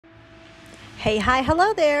Hey, hi,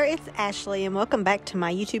 hello there, it's Ashley and welcome back to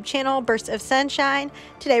my YouTube channel, Bursts of Sunshine.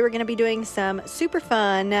 Today we're going to be doing some super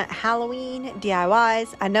fun Halloween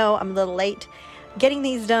DIYs. I know I'm a little late getting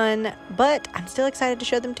these done, but I'm still excited to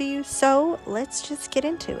show them to you, so let's just get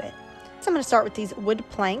into it. So I'm going to start with these wood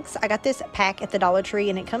planks. I got this pack at the Dollar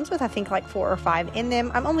Tree and it comes with I think like 4 or 5 in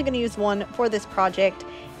them. I'm only going to use one for this project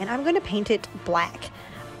and I'm going to paint it black.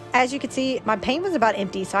 As you can see, my paint was about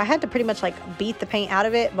empty, so I had to pretty much like beat the paint out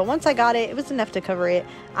of it. But once I got it, it was enough to cover it.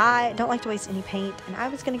 I don't like to waste any paint, and I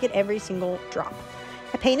was going to get every single drop.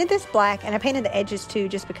 I painted this black, and I painted the edges too,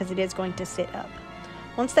 just because it is going to sit up.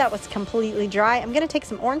 Once that was completely dry, I'm going to take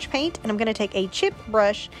some orange paint, and I'm going to take a chip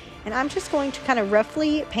brush, and I'm just going to kind of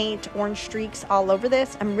roughly paint orange streaks all over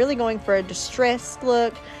this. I'm really going for a distressed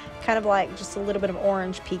look, kind of like just a little bit of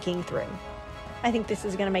orange peeking through. I think this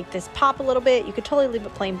is going to make this pop a little bit. You could totally leave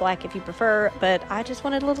it plain black if you prefer, but I just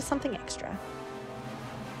wanted a little something extra.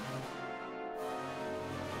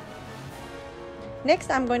 Next,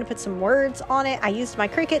 I'm going to put some words on it. I used my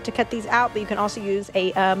Cricut to cut these out, but you can also use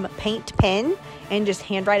a paint pen and just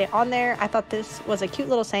handwrite it on there. I thought this was a cute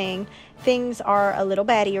little saying, things are a little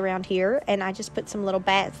batty around here, and I just put some little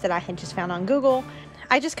bats that I had just found on Google.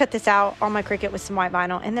 I just cut this out on my Cricut with some white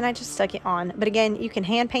vinyl and then I just stuck it on. But again, you can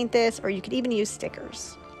hand paint this or you could even use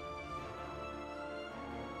stickers.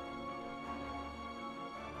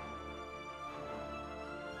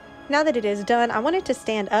 Now that it is done, I want it to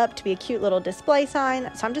stand up to be a cute little display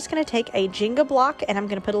sign. So I'm just going to take a Jenga block and I'm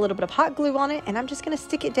going to put a little bit of hot glue on it and I'm just going to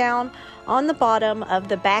stick it down on the bottom of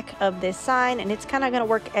the back of this sign, and it's kind of going to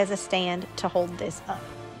work as a stand to hold this up.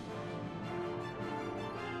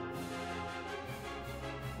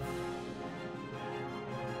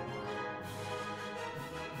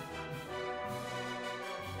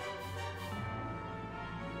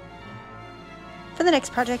 For the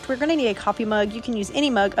next project, we're going to need a coffee mug. You can use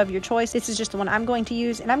any mug of your choice. This is just the one I'm going to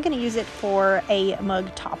use, and I'm going to use it for a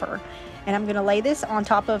mug topper. And I'm going to lay this on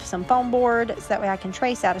top of some foam board so that way I can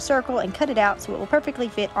trace out a circle and cut it out so it will perfectly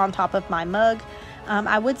fit on top of my mug.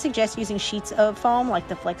 I would suggest using sheets of foam, like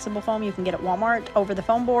the flexible foam you can get at Walmart, over the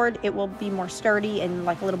foam board. It will be more sturdy and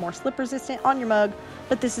like a little more slip resistant on your mug,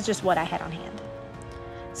 but this is just what I had on hand.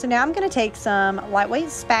 So now I'm going to take some lightweight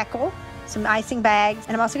spackle, some icing bags,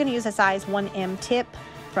 and I'm also going to use a size 1M tip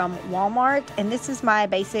from Walmart, and this is my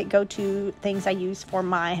basic go-to things I use for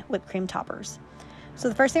my whipped cream toppers. So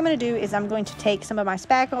the first thing I'm going to do is I'm going to take some of my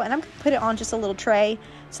spackle and I'm going to put it on just a little tray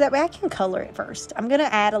so that way I can color it first. I'm going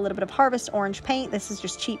to add a little bit of Harvest Orange paint. This is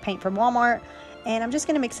just cheap paint from Walmart, and I'm just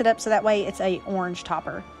going to mix it up so that way it's a orange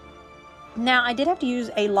topper. Now, I did have to use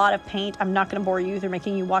a lot of paint. I'm not going to bore you through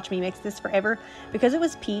making you watch me mix this forever because it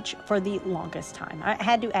was peach for the longest time. I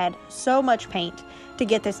had to add so much paint to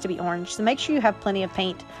get this to be orange, so make sure you have plenty of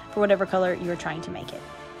paint for whatever color you're trying to make it.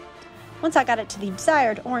 Once I got it to the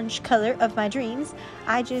desired orange color of my dreams,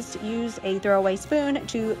 I just used a throwaway spoon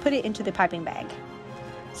to put it into the piping bag.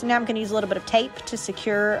 So now I'm going to use a little bit of tape to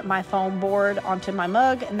secure my foam board onto my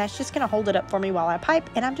mug, and that's just going to hold it up for me while I pipe,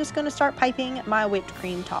 and I'm just going to start piping my whipped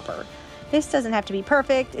cream topper. This doesn't have to be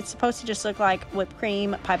perfect. It's supposed to just look like whipped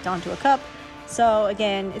cream piped onto a cup. So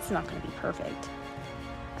again, it's not going to be perfect.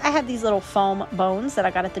 I have these little foam bones that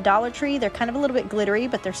I got at the Dollar Tree. They're kind of a little bit glittery,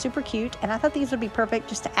 but they're super cute. And I thought these would be perfect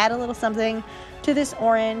just to add a little something to this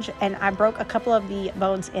orange. And I broke a couple of the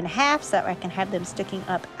bones in half so that I can have them sticking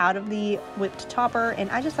up out of the whipped topper. And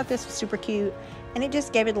I just thought this was super cute. And it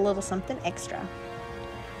just gave it a little something extra.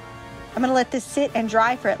 I'm going to let this sit and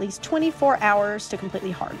dry for at least 24 hours to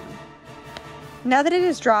completely harden. Now that it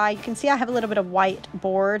is dry, you can see I have a little bit of white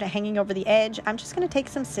board hanging over the edge. I'm just going to take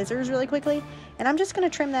some scissors really quickly, and I'm just going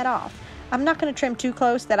to trim that off. I'm not going to trim too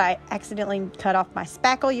close that I accidentally cut off my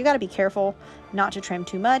spackle. You got to be careful not to trim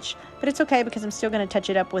too much, but it's okay because I'm still going to touch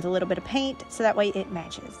it up with a little bit of paint so that way it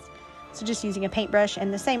matches. So just using a paintbrush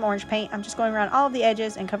and the same orange paint, I'm just going around all of the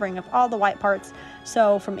edges and covering up all the white parts.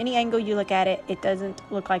 So from any angle you look at it, it doesn't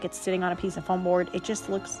look like it's sitting on a piece of foam board. It just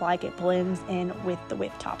looks like it blends in with the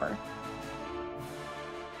whipped topper.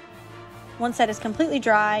 Once that is completely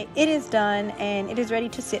dry, it is done and it is ready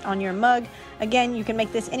to sit on your mug. Again, you can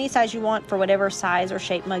make this any size you want for whatever size or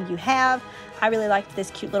shape mug you have. I really liked this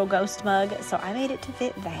cute little ghost mug, so I made it to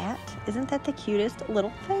fit that. Isn't that the cutest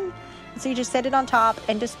little thing? So you just set it on top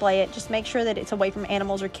and display it. Just make sure that it's away from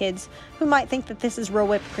animals or kids who might think that this is real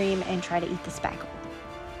whipped cream and try to eat the spackle.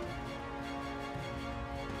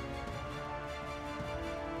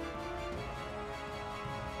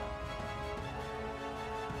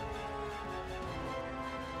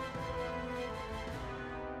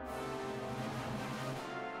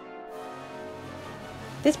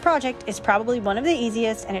 This project is probably one of the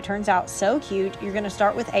easiest, and it turns out so cute. You're going to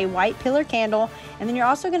start with a white pillar candle, and then you're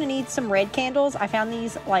also going to need some red candles. I found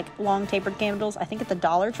these like long tapered candles, I think at the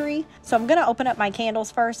Dollar Tree. So I'm going to open up my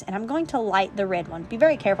candles first, and I'm going to light the red one. Be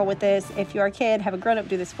very careful with this. If you're a kid, have a grown-up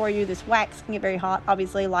do this for you. This wax can get very hot.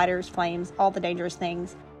 Obviously, lighters, flames, all the dangerous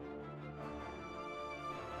things.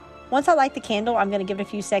 Once I light the candle, I'm going to give it a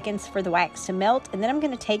few seconds for the wax to melt, and then I'm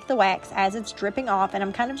going to take the wax as it's dripping off, and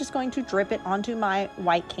I'm kind of just going to drip it onto my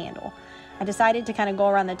white candle. I decided to kind of go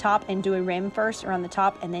around the top and do a rim first around the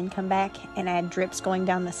top, and then come back and add drips going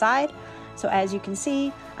down the side. So as you can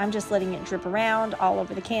see, I'm just letting it drip around all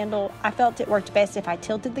over the candle. I felt it worked best if I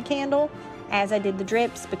tilted the candle as I did the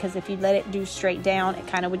drips, because if you let it do straight down, it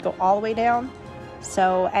kind of would go all the way down.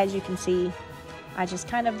 So as you can see, I just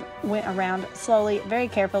kind of went around slowly, very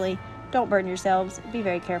carefully. Don't burn yourselves. Be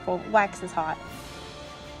very careful. Wax is hot.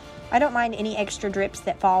 I don't mind any extra drips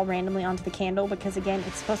that fall randomly onto the candle, because again,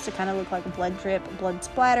 it's supposed to kind of look like a blood drip, blood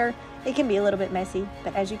splatter. It can be a little bit messy,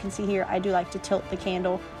 but as you can see here, I do like to tilt the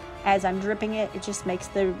candle as I'm dripping it. It just makes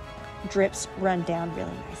the drips run down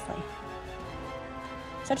really nicely.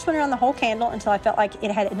 So I just went around the whole candle until I felt like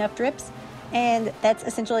it had enough drips. And that's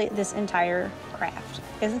essentially this entire craft.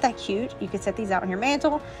 Isn't that cute? You could set these out on your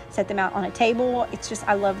mantle, set them out on a table. It's just,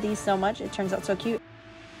 I love these so much. It turns out so cute.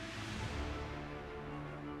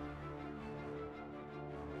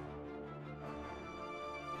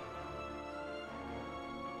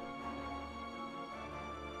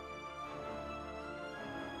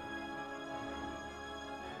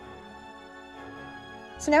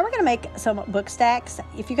 So now we're going to make some book stacks.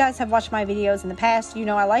 If you guys have watched my videos in the past, you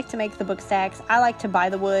know I like to make the book stacks. I like to buy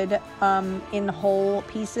the wood in whole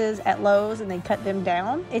pieces at Lowe's and then cut them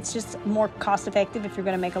down. It's just more cost effective if you're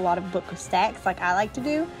going to make a lot of book stacks like I like to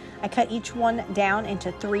do. I cut each one down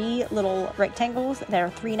into 3 little rectangles that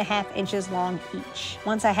are 3.5 inches long each.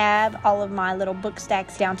 Once I have all of my little book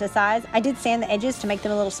stacks down to size, I did sand the edges to make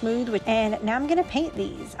them a little smooth, and now I'm gonna paint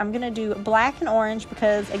these. I'm gonna do black and orange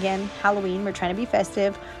because, again, Halloween, we're trying to be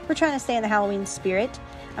festive. We're trying to stay in the Halloween spirit.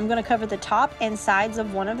 I'm gonna cover the top and sides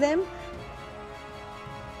of one of them.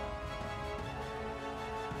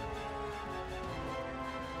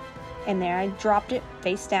 And there, I dropped it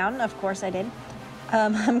face down. Of course I did.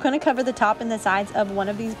 I'm going to cover the top and the sides of one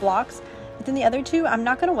of these blocks, but then the other two, I'm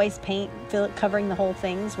not going to waste paint covering the whole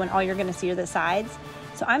things when all you're going to see are the sides.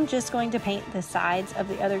 So I'm just going to paint the sides of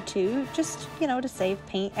the other two, just, you know, to save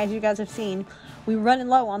paint. As you guys have seen, we're running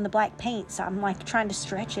low on the black paint, so I'm like trying to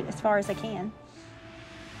stretch it as far as I can.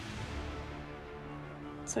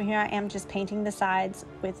 So here I am just painting the sides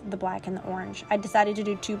with the black and the orange. I decided to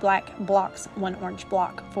do 2 black blocks, 1 orange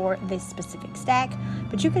block for this specific stack,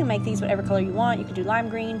 but you can make these whatever color you want. You can do lime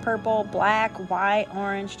green, purple, black, white,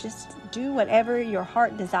 orange. Just do whatever your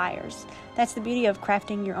heart desires. That's the beauty of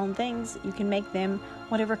crafting your own things. You can make them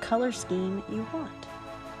whatever color scheme you want.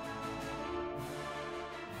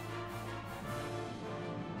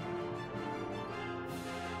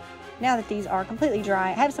 Now that these are completely dry,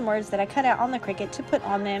 I have some words that I cut out on the Cricut to put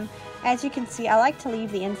on them. As you can see, I like to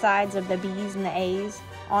leave the insides of the B's and the A's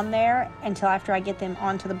on there until after I get them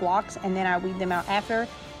onto the blocks, and then I weed them out after.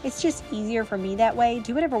 It's just easier for me that way.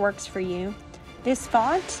 Do whatever works for you. This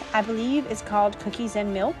font, I believe, is called Cookies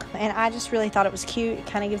and Milk, and I just really thought it was cute. It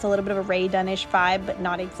kind of gives a little bit of a Ray Dunnish vibe, but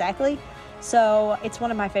not exactly. So it's one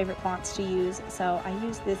of my favorite fonts to use. So I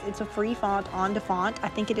use this. It's a free font on DeFont. I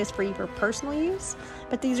think it is free for personal use,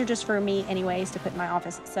 but these are just for me anyways to put in my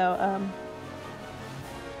office. So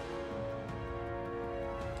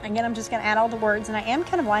again, I'm just going to add all the words, and I am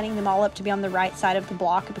kind of lining them all up to be on the right side of the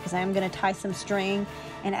block because I am going to tie some string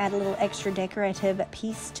and add a little extra decorative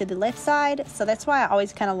piece to the left side. So that's why I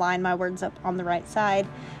always kind of line my words up on the right side,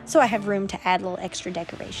 so I have room to add a little extra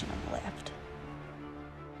decoration on the left.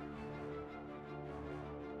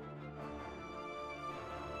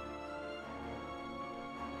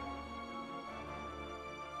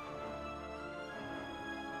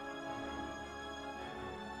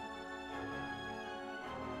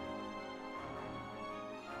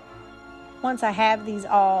 Once I have these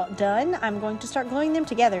all done, I'm going to start gluing them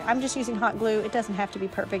together. I'm just using hot glue. It doesn't have to be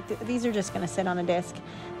perfect. These are just going to sit on a desk,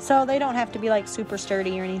 so they don't have to be like super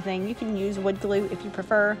sturdy or anything. You can use wood glue if you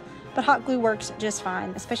prefer, but hot glue works just fine,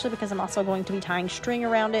 especially because I'm also going to be tying string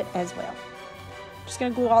around it as well. Just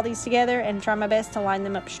going to glue all these together and try my best to line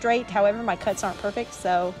them up straight. However, my cuts aren't perfect,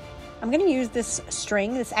 so I'm going to use this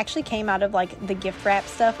string. This actually came out of like the gift wrap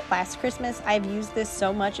stuff last Christmas. I've used this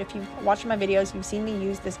so much. If you've watched my videos, you've seen me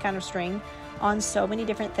use this kind of string on so many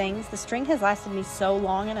different things. The string has lasted me so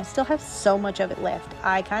long, and I still have so much of it left.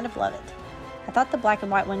 I kind of love it. I thought the black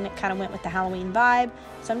and white one kind of went with the Halloween vibe,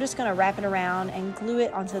 so I'm just going to wrap it around and glue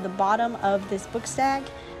it onto the bottom of this book stack.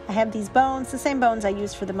 I have these bones, the same bones I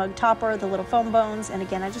used for the mug topper, the little foam bones, and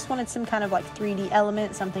again, I just wanted some kind of like 3D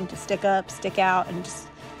element, something to stick up, stick out, and just,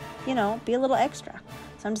 you know, be a little extra.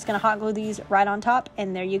 So I'm just going to hot glue these right on top,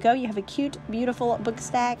 and there you go. You have a cute, beautiful book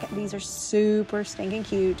stack. These are super stinking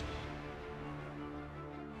cute.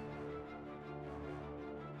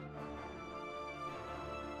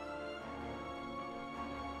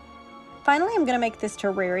 Finally, I'm going to make this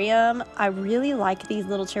terrarium. I really like these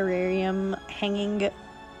little terrarium hanging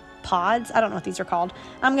pods. I don't know what these are called.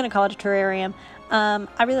 I'm going to call it a terrarium.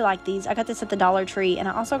 I really like these. I got this at the Dollar Tree, and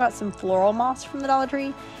I also got some floral moss from the Dollar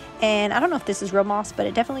Tree. And I don't know if this is real moss, but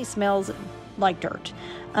it definitely smells like dirt.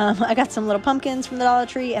 I got some little pumpkins from the Dollar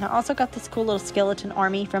Tree, and I also got this cool little skeleton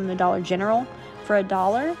army from the Dollar General for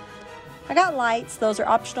 $1. I got lights. Those are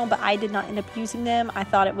optional, but I did not end up using them. I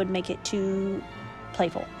thought it would make it too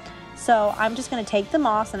playful. So I'm just going to take the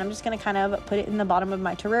moss, and I'm just going to kind of put it in the bottom of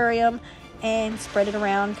my terrarium and spread it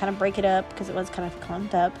around, kind of break it up because it was kind of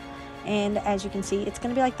clumped up. And as you can see, it's going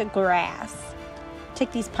to be like the grass.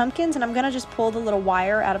 Take these pumpkins, and I'm going to just pull the little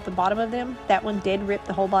wire out of the bottom of them. That one did rip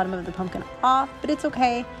the whole bottom of the pumpkin off, but it's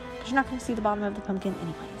okay because you're not going to see the bottom of the pumpkin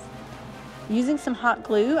anyways. Using some hot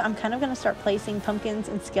glue, I'm kind of going to start placing pumpkins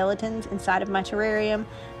and skeletons inside of my terrarium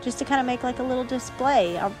just to kind of make like a little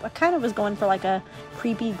display. I kind of was going for like a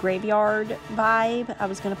creepy graveyard vibe. I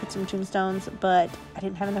was going to put some tombstones, but I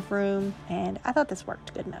didn't have enough room, and I thought this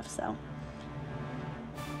worked good enough. So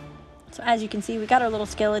as you can see, we got our little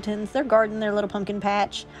skeletons. They're guarding their little pumpkin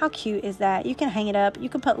patch. How cute is that? You can hang it up, you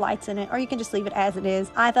can put lights in it, or you can just leave it as it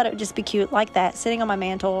is. I thought it would just be cute like that, sitting on my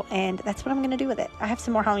mantle, and that's what I'm going to do with it. I have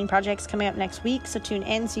some more Halloween projects coming up next week, so tune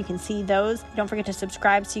in so you can see those. Don't forget to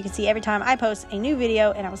subscribe so you can see every time I post a new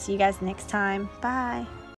video, and I will see you guys next time. Bye!